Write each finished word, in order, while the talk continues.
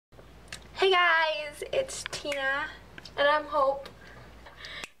Hey guys, it's Tina. And I'm Hope.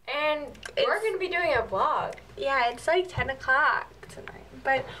 And We're going to be doing a vlog. Yeah, it's like 10 o'clock tonight.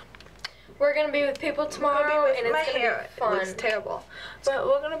 But we're going to be with people tomorrow, and it's going to be fun. It looks terrible. But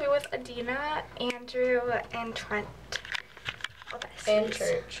we're going to be with Adina, Andrew, and Trent. And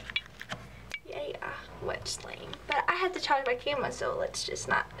church. Yeah, which lame. But I had to charge my camera, so let's just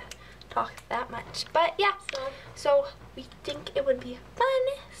not talk that much. But yeah, so we think it would be fun,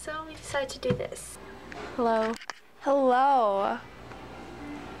 so we decided to do this. Hello. Hello.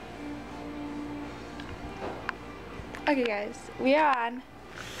 Okay guys, we are on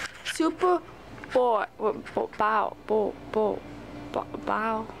Super Bowl,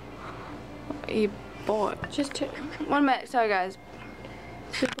 Just 1 minute, sorry guys.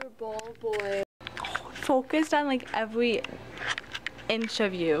 Super Bowl boy. Focused on like every inch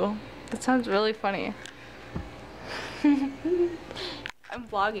of you. That sounds really funny. I'm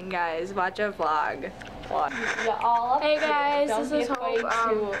vlogging, guys. Watch our vlog. Hey guys, this is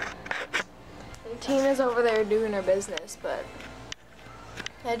Hope. Tina's over there doing her business, but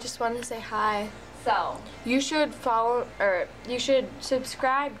I just wanted to say hi. So, you should follow, or you should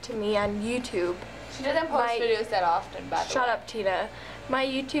subscribe to me on YouTube. she doesn't post videos that often, by the way. Shut up, Tina. My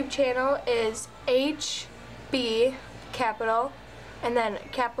YouTube channel is HB capital and then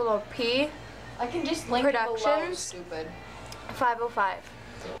capital P I can just link it below, Productions. stupid. 505.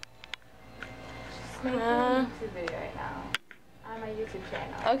 She's making a YouTube video right now on my YouTube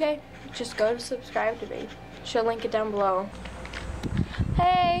channel. Okay, just go to subscribe to me. She'll link it down below.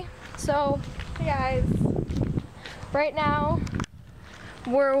 Hey, so, hey guys. Right now,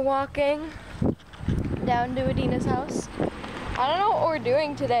 we're walking down to Adina's house. I don't know what we're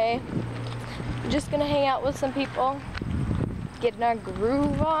doing today. We're just gonna hang out with some people, getting our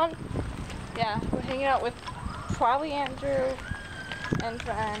groove on. Yeah, we're hanging out with probably Andrew and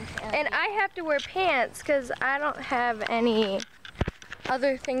friends. And I have to wear pants because I don't have any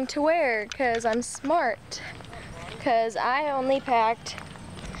other thing to wear because I'm smart. Because I only packed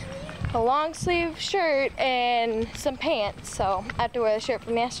a long sleeve shirt and some pants. So I have to wear the shirt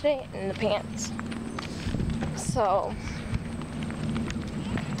from yesterday and the pants. So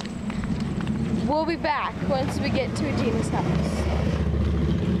we'll be back once we get to Adina's house.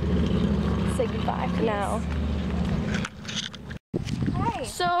 Say goodbye for now. Hi.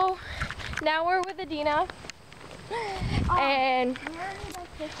 So now we're with Adina, and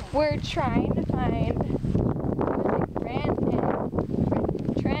we're trying to find Grant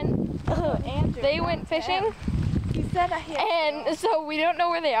and Trent. Andrew. They went fishing, He said I had and so we don't know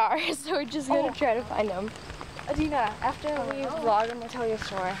where they are. So we're just gonna try to find them. Adina, after we vlog, I'm gonna tell you a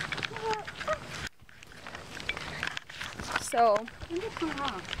story. So, I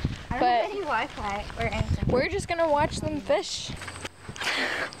don't but have any Wi-Fi or anything. we're just gonna watch them fish.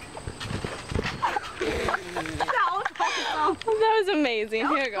 That was amazing.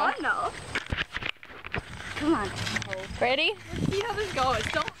 Here we go. No. Come on. Ready? Let's see how this goes.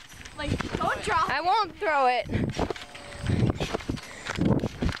 Don't drop. I won't throw it.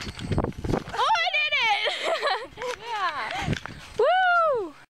 Oh, I did it! Yeah.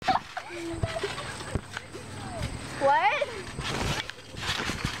 Woo! What?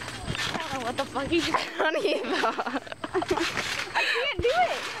 I don't know what the fuck you I don't either. I can't do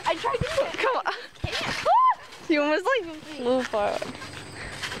it. I tried to do it. Come on. You almost like flew forward.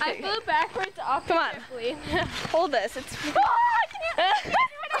 I flew backwards off. Come on. Hold this. It's.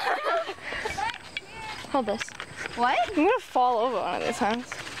 Hold this. What? I'm gonna fall over one of these times.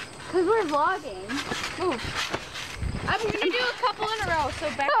 Because we're vlogging. Move. I'm going to do a couple in a row, so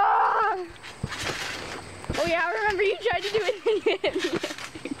back. Ah! Oh yeah, I remember you tried to do it and you hit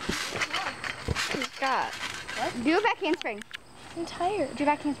me. God. What? Do a back handspring. I'm tired. Do a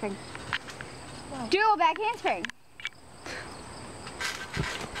back handspring. Wow. Do a back handspring.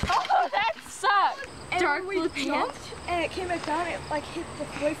 Oh, that sucked. Dark blue pants. And it came back down, it like hit the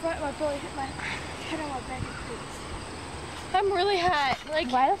way front, and my belly hit my head on my back and face. I'm really hot. Like,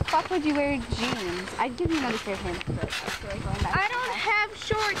 Why the fuck would you wear jeans? I'd give you another pair of pants, but I feel like going back. I don't have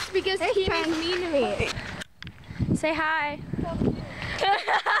shorts because he is mean to me. Say hi.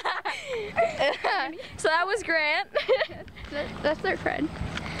 So that was Grant. That's their friend.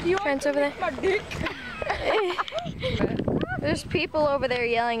 Trent's over there. My dick. There's people over there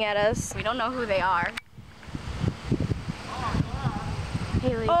yelling at us. We don't know who they are.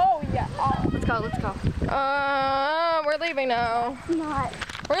 Haley. Oh yeah. Let's go, let's go. We're leaving now. Not.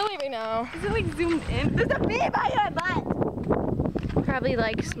 We're leaving now. Is it like zoomed in? There's a bee by your butt. Probably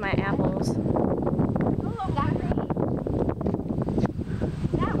likes my apples. Oh, that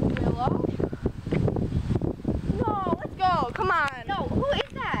Willow? No, let's go. Come on. No, who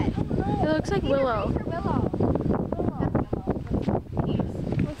is that? It looks like Willow.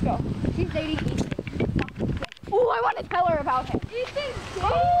 Let's go. She's dating Ethan. Oh, I want to tell her about him. Ethan's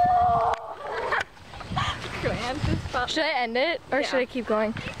Should I end it or should I keep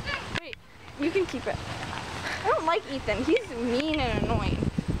going? Wait, you can keep it. I don't like Ethan. He's mean and annoying.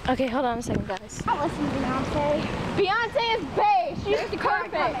 Okay, hold on a second, guys. Don't listen to Beyonce. Beyonce is bae. She's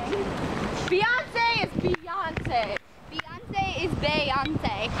perfect. Beyonce is Beyonce. Beyonce is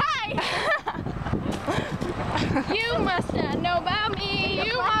Beyonce. Hi! You must not know about me.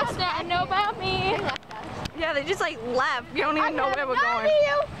 You must not know about me. Yeah, they just like left. You don't even know where we're going.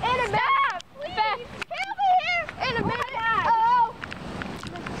 You in a minute. Please. He'll be here in a minute. Oh.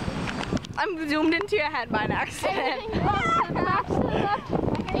 I'm zoomed into your head by an accident.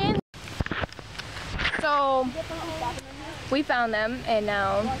 So we found them and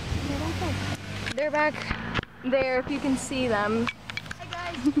now they're back there. If you can see them,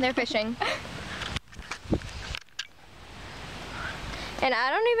 they're fishing. And I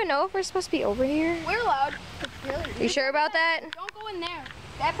don't even know if we're supposed to be over here. We're allowed. You sure about that? Don't go in there.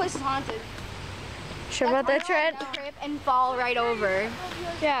 That place is haunted. Sure about that, Trent? Trip and fall right over.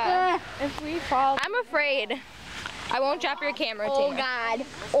 Yeah. If we fall. I'm afraid. I won't drop your camera, Oh Tina. God.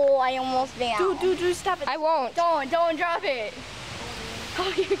 Oh, I almost down. Dude, stop it. I won't. Don't drop it.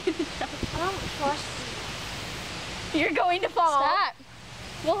 Oh, you're gonna drop it. I don't trust you. You're going to fall. Stop.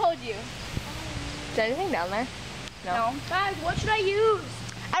 We'll hold you. Is there anything down there? No. Guys, what should I use?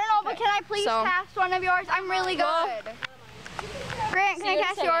 I don't know, but can I please So- cast one of yours? I'm really good. Well- Grant, can I what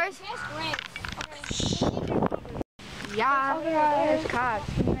cast I'm yours? Yeah. There's cops.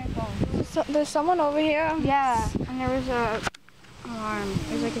 Give me my phone. There's someone over here. Yeah. And there was a alarm.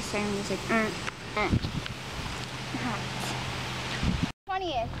 There's like a siren. It's like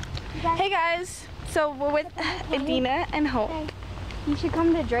 20th. Hey guys. So we're with Adina and Hope. You should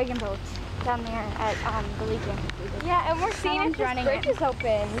come to Dragon Boats down there at the Legion. Yeah, and we're seeing if this bridge is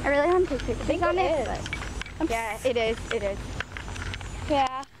open. I really want to take pictures on it. is. But yeah, it is. It is.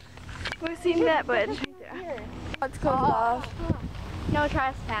 Yeah. We're seeing that bridge. Let's close off. No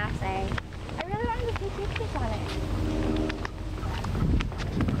trespassing. I really wanted to take pictures on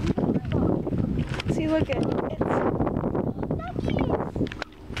it. See, look at it.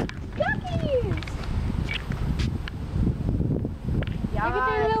 Duckies! Look at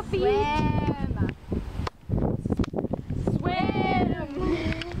their little feet. Swim!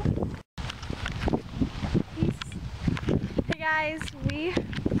 Hey guys, we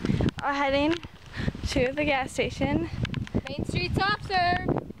are heading to the gas station. Main Street soft serve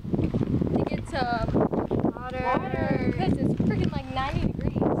to get some water. Because it's freaking like 90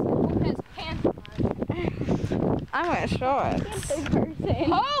 degrees. Hope has pants on. I'm wearing shorts.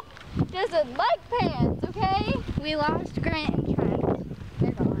 Hope doesn't like pants, okay? We lost Grant and Trent.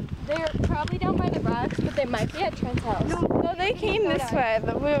 They're gone. They're probably down by the rocks, but they might be at Trent's house. No, they came this way.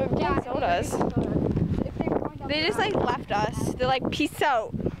 We were getting sodas. If they were going down They the just like left us. They're like, peace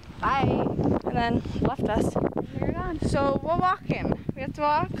out. Bye. And then left us. They're gone. So we're walking. We have to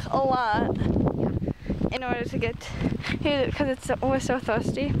walk a lot in order to get here because we're so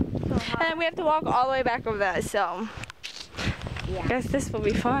thirsty. And we have to walk all the way back over there. So I guess this will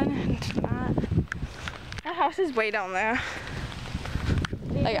be fun. It's not. That house is way down there.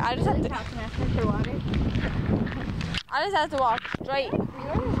 Like I just have to walk straight.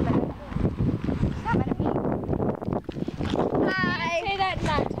 Hi. Say that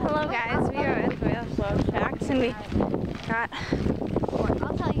next. Hello guys, we are at Whale Slow Tracks and we got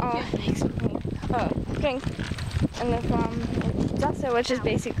I'll tell you. drink and they're from Dessa, which is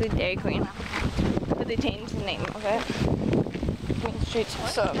basically Dairy Queen, but they changed the name of it. Main Street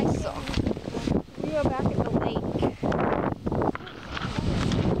so we are back at the lake.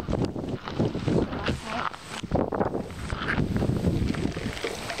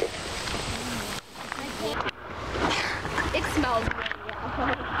 It smells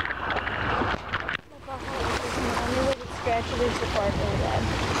really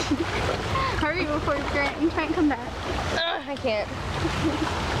Hurry before Grant and Trent come back. I can't.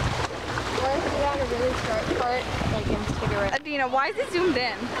 What if we got a really sharp part, like in cigarette? Adina, why is it zoomed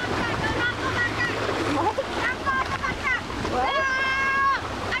in?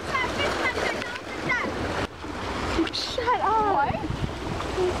 Shut up. What?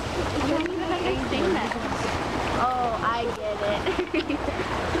 You don't even understand that. Oh, I get it.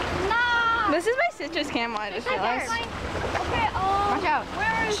 No! This is my sister's camera, I just realized. Okay, watch out.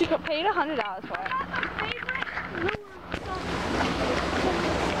 Where is She paid $100 for it.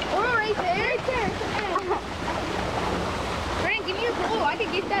 Oh, right there. Right there. Grant, give me your pole. I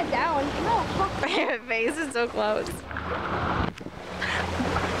can get that down. No, fuck. Your face is so close.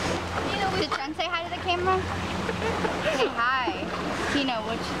 We Did Jen say hi to the camera? Say hi. Tina,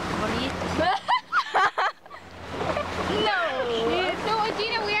 what do you... No,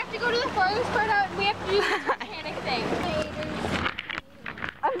 Adina, we have to go to the farthest part out and we have to do the Titanic thing.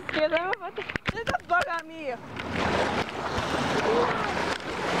 I'm scared I'm about to... There's a bug on me.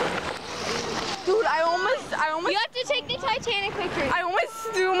 Dude, I almost... You have to take the Titanic pictures. I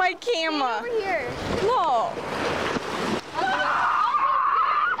almost threw my camera. Over here. No.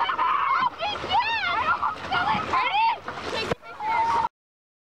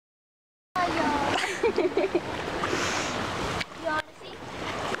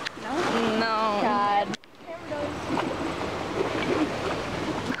 No. God.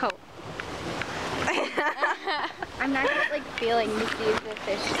 Oh. I'm not good at like feeling to see if the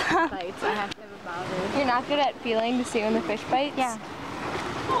fish bites. I have to have a bobber. You're not good at feeling to see when the fish bites? Yeah.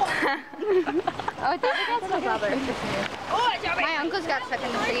 Oh, that's my bobber. My uncle's got stuck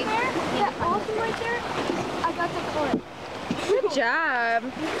in the tree. That awesome right there. I got the color. Good job.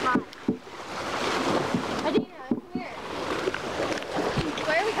 Adina, come here.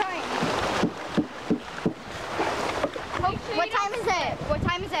 Where are we going? What time is it? What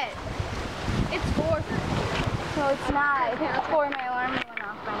time is it? It's 4. No, it's not. If it's 4, my alarm went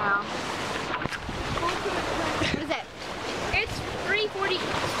off by now. What is it? It's 3:40.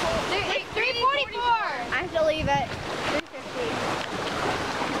 It's 3:44. I have to leave at 3:50.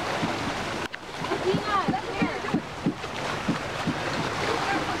 Adina, come here.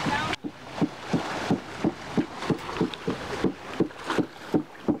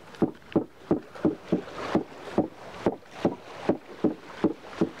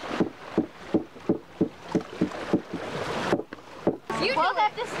 You both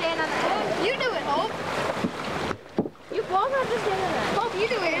have to stand on the edge. You do it, Hope. You both have to stand on that. Hope, you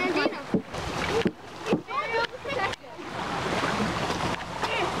do it, and Dina.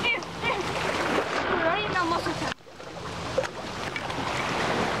 We're not even on muscle test.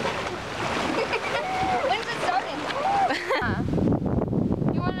 When's it starting?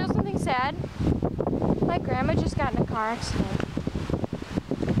 You want to know something sad? My grandma just got in a car accident.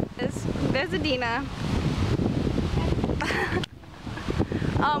 There's Adina.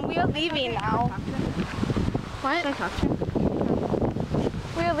 We are leaving now. What? Can I talk to him?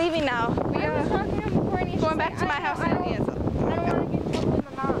 We are leaving now. We I was are talking to him before and he's going just back to like, my house. I don't want to get trouble with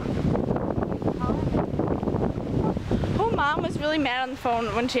my mom. Oh, Mom was really mad on the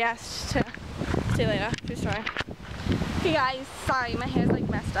phone when she asked to see you later. True story. Hey guys, sorry, my hair's like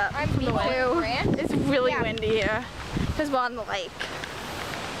messed up. I'm from the wind. It's really Yeah. windy here because we're on the lake.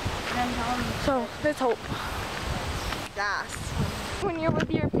 So there's hope. Yes. When you're with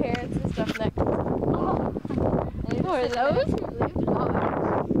your parents and stuff next. Oh. Who are those who lived on?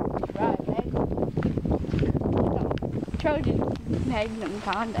 Right. Trojan Magnum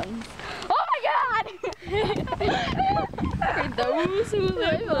condoms. Oh my God! For those who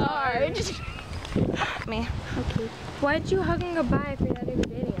live large. Me. Okay. Why'd you hug him goodbye if you're not even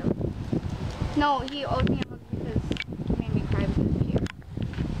dating him? No, he owed me a hug because he made me cry because of you.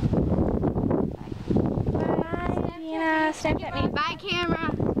 Bye, Dina. Snapchat me. Bye, camera.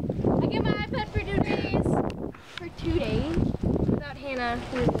 I get my iPad for 2 days. For 2 days. Without Hannah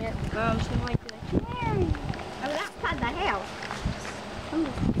using it. She might be like, come here. I was outside the house. I'm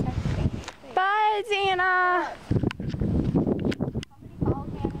just texting. Bye, Dina.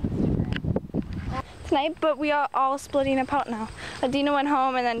 Tonight, but we are all splitting apart now. Adina went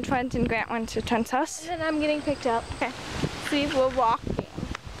home, and then Trent and Grant went to Trent's house. And then I'm getting picked up. Okay. See, we're walking.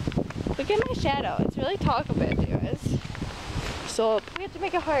 Look at my shadow. It's really tall compared to yours. So We have to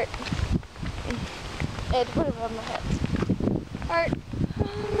make a heart. Ed, put it on my head. Heart.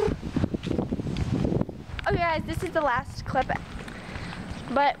 Okay, guys, this is the last clip.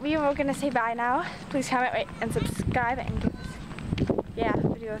 But we are gonna say bye now. Please comment, rate, and subscribe, and give this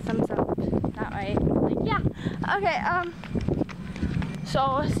video a thumbs up. Not right. Like, yeah. Okay.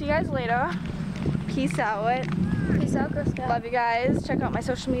 So see you guys later. Peace out. Peace out, Girl Scout. Love you guys. Check out my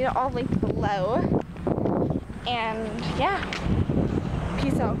social media, all linked below. And yeah.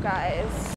 Peace out, guys.